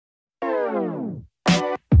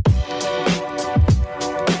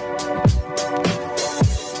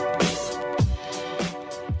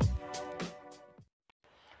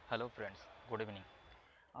Good evening.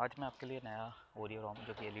 आज मैं आपके लिए नया ओरियो रोम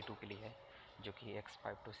जो कि Le2 के लिए है, जो कि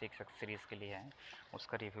x52x सीरीज़ के लिए है,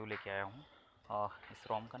 उसका रिव्यू लेके आया हूँ। इस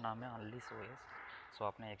रोम का नाम है अनलीश ओएस। सो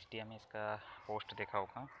आपने XDA में इसका पोस्ट देखा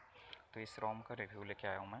होगा, तो इस रोम का रिव्यू लेके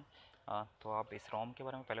आया हूँ मैं। तो आप इस रोम के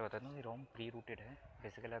बारे में पहले बता दूँ कि रोम प्री रूटेड है।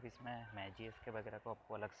 बेसिकली अब इसमें मैजिस के वगैरह को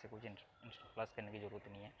आपको अलग से कुछ इंस्टॉल करने की ज़रूरत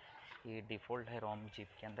नहीं है। ये डिफ़ॉल्ट है, रोम जिप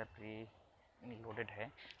के अंदर प्री लोडेड है।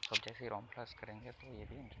 तो अब जैसे ही रोम फ्लैश करेंगे तो ये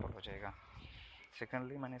भी इंस्टॉल हो जाएगा।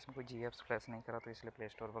 सेकेंडली, मैंने इसमें कोई GApps फ्लैश नहीं करा, तो इसलिए प्ले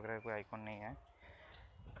स्टोर वगैरह कोई आइकॉन नहीं है।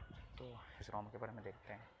 तो इस रोम के बारे में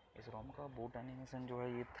देखते हैं। इस रोम का बूट एनिमेशन जो है,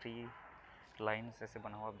 ये 3 लाइन्स ऐसे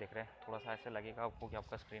बना हुआ आप देख रहे हैं। थोड़ा सा ऐसे लगेगा आपको कि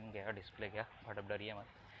आपका स्क्रीन गया, डिस्प्ले गया, बट अब डरिए मत,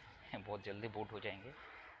 बहुत जल्दी बूट हो जाएंगे।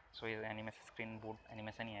 सो ये एनिमेशन, स्क्रीन बूट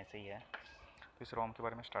एनिमेशन ही ऐसे ही है। तो इस रोम के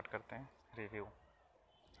बारे में स्टार्ट करते हैं रिव्यू।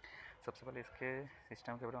 सबसे पहले इसके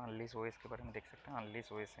सिस्टम के बारे में अनलीश ओएस के बारे में देख सकते हैं।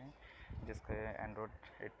 अनलीश ओएस है जिसका एंड्रॉयड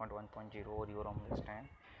 8.1.0 और रोम लिस्ट है।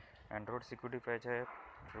 एंड्रॉयड सिक्योरिटी पैच है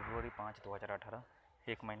फरवरी 5, 2018,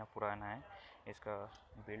 1 महीना पुराना है। इसका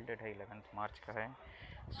बिल्ड डेट है 11 मार्च का है।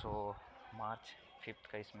 सो मार्च 5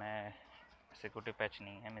 का इसमें सिक्योरिटी पैच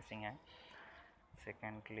नहीं है, मिसिंग है।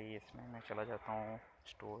 सेकेंडली, इसमें मैं चला जाता हूँ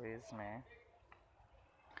स्टोरेज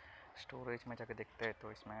में जाके देखते हैं।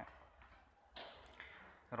 तो इसमें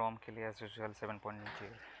रोम के लिए एज यूजुअल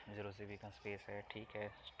 7.0 GB का स्पेस है, ठीक है।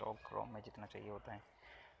 स्टॉक रोम में जितना चाहिए होता है।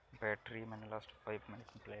 बैटरी मैंने लास्ट 5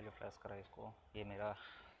 मिनट में पहले फ्लैश करा इसको। ये मेरा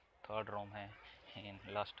 3rd रोम है in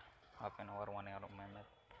last half an hour 1 our में। मैं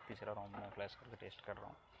तीसरा रोम में फ्लैश करके टेस्ट कर रहा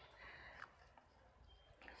हूँ।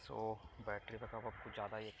 सो बैटरी बैकअप आपको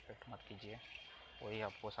ज़्यादा ही एक्सपेक्ट मत कीजिए, वही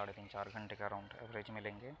आपको 3.5-4 घंटे का राउंड एवरेज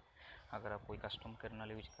मिलेंगे। अगर आप कोई कस्टम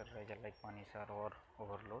कर्नल यूज कर रहे हैं लाइक पानीसर और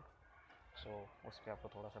ओवरलोड, सो उस पर आपको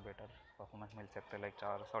थोड़ा सा बेटर परफॉर्मेंस मिल सकता है। लाइक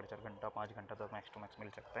 4-4.5 घंटा, 5 घंटा तो मैक्स टू मैक्स मिल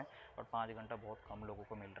सकता है, और 5 घंटा बहुत कम लोगों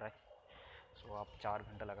को मिल रहा है। सो आप 4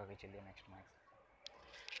 घंटा लगा के चलिए मैक्स टू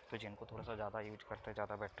मैक्स। तो जिनको थोड़ा सा ज़्यादा यूज करते हैं,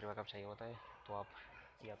 ज़्यादा बैटरी बैकअप चाहिए होता है, तो आप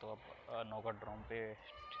या तो आप नॉकआउट रोम पे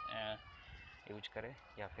यूज करें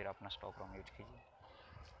या फिर अपना स्टॉक रोम यूज कीजिए।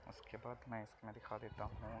 उसके बाद मैं इसमें दिखा देता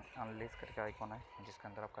हूँ। अनलीश करके आइकॉन है जिसके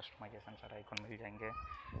अंदर आप कस्टमाइजेशन सारे आइकॉन मिल जाएंगे।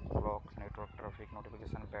 Block, network, traffic,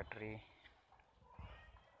 notification, battery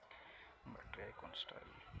icon style,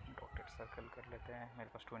 dotted circle कर लेते हैं। मेरे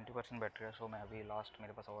पास 20% बैटरी है। सो मैं अभी लास्ट,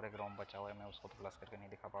 मेरे पास और एक रोम बचा हुआ है, मैं उसको तो प्लस करके नहीं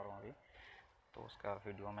दिखा पा रहा हूँ अभी, तो उसका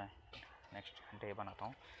वीडियो मैं नेक्स्ट डे बनाता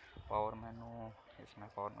हूँ। पावर मेनू, इसमें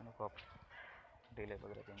पावर मेनू को आप डिले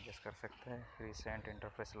वगैरह चेंजेस कर सकते हैं। Recent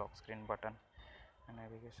interface, lock screen button,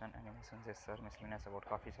 navigation, animation, gesture, miscellaneous about,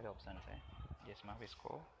 काफ़ी सारे ऑप्शन हैं जिसमें आप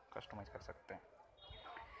इसको कस्टमाइज़ कर सकते हैं।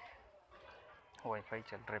 वाईफाई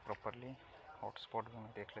चल रहा है प्रॉपरली। हॉटस्पॉट भी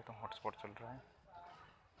मैं देख लेता हूँ, हॉटस्पॉट चल रहा है।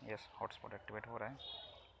 यस, हॉटस्पॉट एक्टिवेट हो रहा है।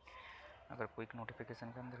 अगर क्विक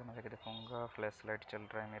नोटिफिकेशन के अंदर मैं जाके देखूँगा, फ्लैश लाइट चल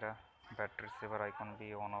रहा है मेरा। बैटरी सेवर आइकॉन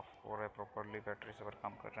भी ऑन ऑफ हो रहा है प्रॉपरली, बैटरी सेवर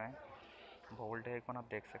काम कर रहा है। वोल्ट आइकॉन आप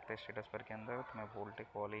देख सकते हैं स्टेटस पर के अंदर। तो मैं वोल्ट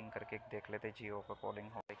कॉलिंग करके देख लेते जियो का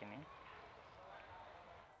कॉलिंग हो कि नहीं।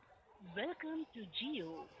 वेलकम टू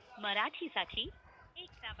जियो मराठीसाठी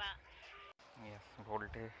एक दाबा। यस,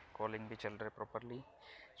 वोल्ट कॉलिंग भी चल रहा है प्रॉपरली।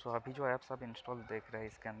 सो अभी जो ऐप्स आप इंस्टॉल देख रहे हैं,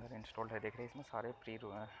 इसके अंदर इंस्टॉल्ड है देख रहे हैं, इसमें सारे pre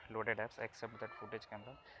loaded apps accept that footage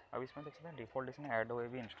camera. अब इसमें देख सकते हैं डिफ़ॉल्ट इसने एडोए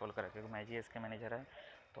भी इंस्टॉल करा है, क्योंकि मैजिस के मैनेजर है।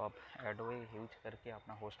 तो आप एडोए यूज करके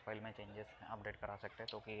अपना होस्ट फाइल में चेंजेस अपडेट करा सकते हैं,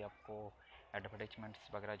 तो कि आपको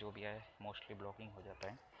एडवर्टाइजमेंट्स वगैरह जो भी है मोस्टली ब्लॉकिंग हो जाता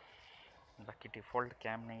है। बाकी डिफ़ॉल्ट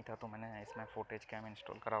कैम नहीं था, तो मैंने इसमें फुटेज कैम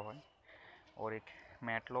इंस्टॉल करा हुआ है। और एक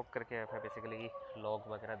मैटलॉग करके ऐप है, बेसिकली लॉग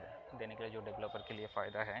वगैरह देने के लिए, जो डेवलपर के लिए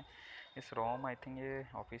फ़ायदा है। इस रोम, आई थिंक ये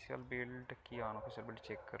ऑफिशियल बिल्ड की अनऑफिशियल बिल्ड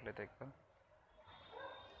चेक कर लेते एक बार।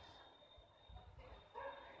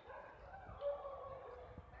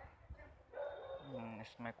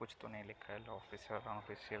 इसमें कुछ तो नहीं लिखा है ऑफिशियल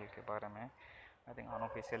अनऑफिशियल के बारे में। आई थिंक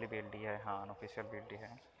अनऑफिशियल बिल्ड ही है। हाँ, अनऑफिशियल बिल्ड ही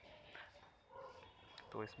है।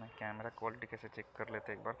 तो इसमें कैमरा क्वालिटी कैसे चेक कर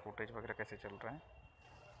लेते एक बार, फुटेज वगैरह कैसे चल रहा है।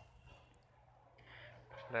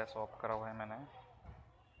 फ्लैश ऑफ करा हुआ है मैंने।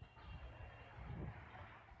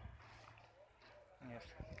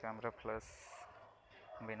 यस, कैमरा फ्लैश,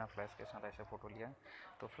 बिना फ्लैश के साथ ऐसे फ़ोटो लिया।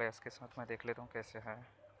 तो फ्लैश के साथ मैं देख लेता हूँ कैसे है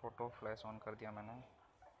फ़ोटो। फ्लैश ऑन कर दिया मैंने।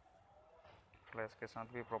 फ्लैश के साथ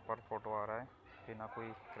भी प्रॉपर फ़ोटो आ रहा है, बिना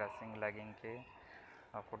कोई क्रैशिंग लैगिंग के।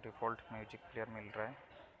 आपको डिफ़ॉल्ट म्यूजिक प्लेयर मिल रहा है।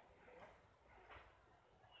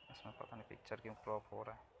 इसमें पता नहीं पिक्चर क्यों क्रॉप हो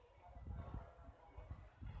रहा है।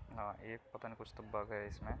 हाँ, एक पता नहीं कुछ तो बग है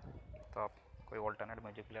इसमें। तो आप कोई ऑल्टरनेट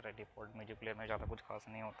म्यूजिक प्लेयर है, डिफ़ॉल्ट म्यूजिक प्लेयर में ज़्यादा कुछ खास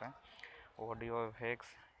नहीं होता है। ऑडियो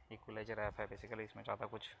इफेक्ट्स इक्वलाइजर ऐप है बेसिकली, इसमें ज़्यादा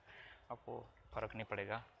कुछ आपको फ़र्क नहीं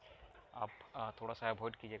पड़ेगा। आप थोड़ा सा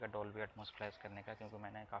अवॉइड कीजिएगा डॉल्बी एटमॉस फ्लैश करने का, क्योंकि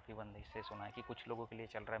मैंने काफ़ी बंदे से सुना है कि कुछ लोगों के लिए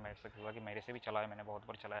चल रहा है, मेरे से हुआ कि मेरे से भी चला है, मैंने बहुत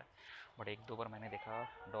बार चलाया, बट एक दो बार मैंने देखा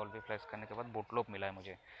डॉल्बी फ्लैश करने के बाद बूट लॉक मिला है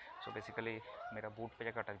मुझे। सो बेसिकली मेरा बूट पे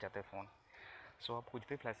जाकर अटक जाता है फ़ोन। सो आप कुछ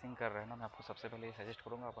भी फ्लैशिंग कर रहे हैं ना, मैं आपको सबसे पहले ये सजेस्ट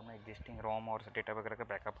करूँगा आप अपना एग्जिस्टिंग रोम और डेटा वगैरह का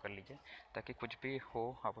बैकअप कर लीजिए, ताकि कुछ भी हो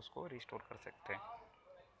आप उसको रिस्टोर कर सकते हैं।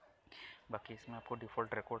 बाकी इसमें आपको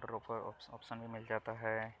डिफ़ॉल्ट रिकॉर्डर ऑप्शन भी मिल जाता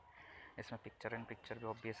है। इसमें पिक्चर इन पिक्चर भी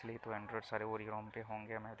ऑब्वियसली तो एंड्रॉयड सारे ओरी रोम पे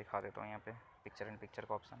होंगे, मैं दिखा देता हूँ। यहाँ पे पिक्चर इन पिक्चर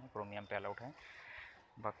का ऑप्शन है, क्रोमियम पे अलाउड है।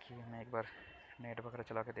 बाकी मैं एक बार नेट वगैरह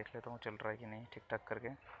चला के देख लेता हूँ चल रहा है कि नहीं ठीक ठाक करके।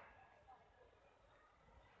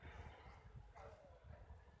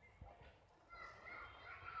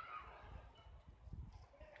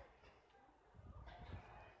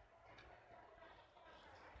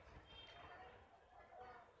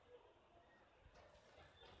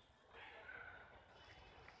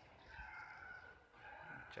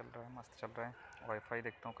 चल रहा है, मस्त चल रहा है। वाईफाई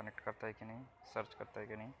देखता हूँ कनेक्ट करता है कि नहीं, सर्च करता है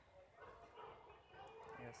कि नहीं।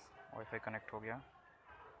 यस, वाईफाई कनेक्ट हो गया,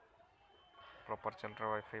 प्रॉपर चल रहा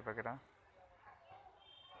है वाईफाई वगैरह।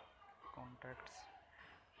 कॉन्टैक्ट्स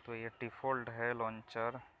तो ये डिफ़ॉल्ट है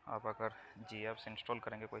लॉन्चर। आप अगर GApps इंस्टॉल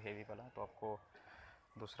करेंगे कोई हेवी वाला तो आपको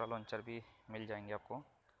दूसरा लॉन्चर भी मिल जाएंगे आपको।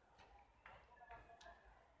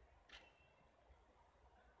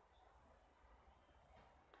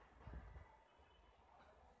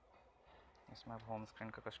 इसमें आप होम स्क्रीन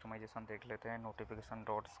का कस्टमाइजेशन देख लेते हैं। नोटिफिकेशन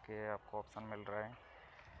डॉट्स के आपको ऑप्शन मिल रहा है।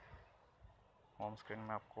 होम स्क्रीन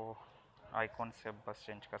में आपको आइकॉन से बस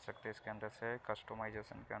चेंज कर सकते हैं। इसके अंदर से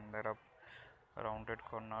कस्टमाइजेशन के अंदर आप rounded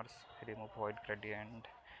corners, remove wide gradient,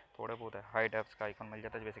 थोड़े बहुत है। हाइड ऐप्स का आइकॉन मिल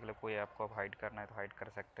जाता है, बेसिकली कोई ऐप को आप हाइड करना है तो हाइड कर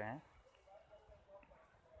सकते हैं।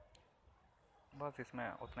 बस इसमें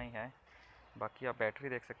उतना ही है। बाकी आप बैटरी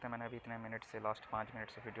देख सकते हैं, मैंने अभी इतने मिनट से लास्ट 5 मिनट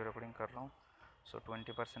से वीडियो रिकॉर्डिंग कर रहा हूँ। सो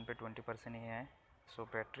 20% पे 20% ही है। सो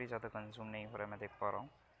बैटरी ज़्यादा कंज्यूम नहीं हो रहा है, मैं देख पा रहा हूँ।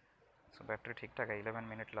 सो बैटरी ठीक ठाक है। 11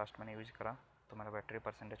 मिनट लास्ट मैंने यूज़ करा तो मेरा बैटरी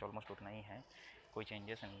परसेंटेज ऑलमोस्ट उतना ही है, कोई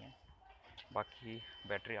चेंजेस नहीं है। बाकी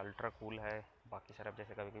बैटरी अल्ट्रा कूल है। बाकी सर आप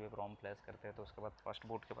जैसे कभी कभी रोम फ्लैश करते हैं तो उसके बाद फर्स्ट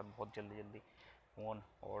बूट के बाद बहुत जल्दी फ़ोन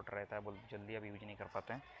हॉट रहता है, बहुत जल्दी आप यूज नहीं कर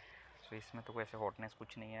पाते हैं। सो इसमें तो कोई ऐसे हॉटनेस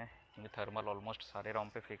कुछ नहीं है, क्योंकि थर्मल ऑलमोस्ट सारे रोम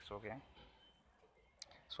पे फिक्स हो गए हैं।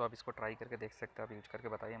 सो आप इसको ट्राई करके देख सकते हैं। आप यूज करके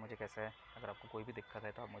बताइए मुझे कैसा है। अगर आपको कोई भी दिक्कत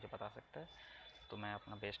है तो आप मुझे बता सकते हैं, तो मैं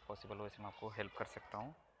अपना बेस्ट पॉसिबल हो इसमें आपको हेल्प कर सकता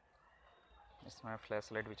हूँ। इसमें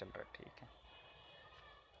फ्लैश लाइट भी चल रहा है, ठीक है।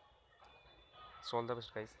 So all the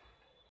best guys.